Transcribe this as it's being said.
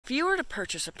If you were to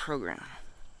purchase a program,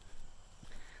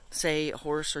 say a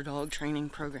horse or dog training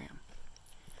program,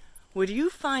 would you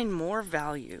find more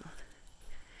value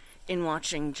in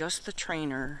watching just the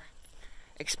trainer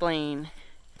explain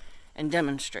and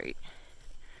demonstrate,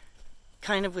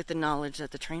 kind of with the knowledge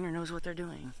that the trainer knows what they're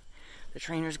doing? The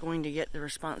trainer's going to get the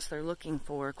response they're looking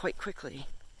for quite quickly.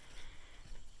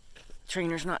 The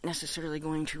trainer's not necessarily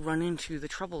going to run into the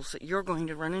troubles that you're going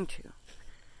to run into.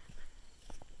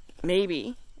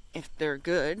 Maybe, if they're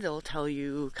good, they'll tell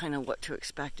you kind of what to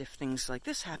expect if things like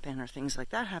this happen or things like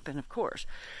that happen, of course.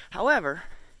 However,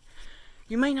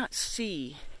 you may not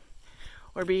see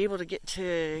or be able to get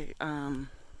to,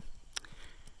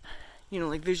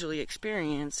 like visually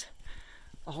experience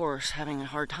a horse having a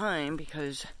hard time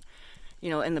because,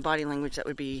 in the body language that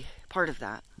would be part of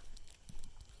that.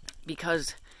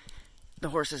 Because the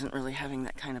horse isn't really having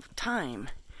that kind of time.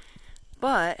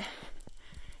 But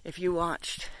if you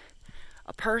watched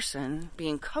a person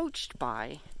being coached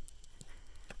by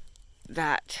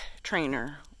that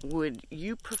trainer, would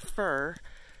you prefer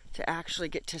to actually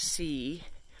get to see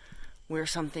where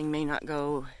something may not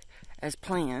go as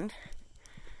planned,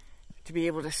 to be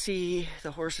able to see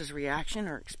the horse's reaction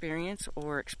or experience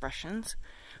or expressions,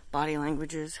 body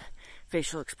languages,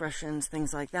 facial expressions,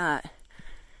 things like that,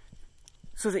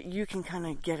 so that you can kind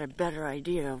of get a better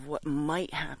idea of what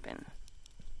might happen,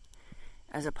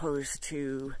 as opposed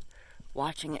to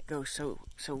watching it go so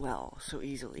well, so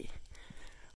easily?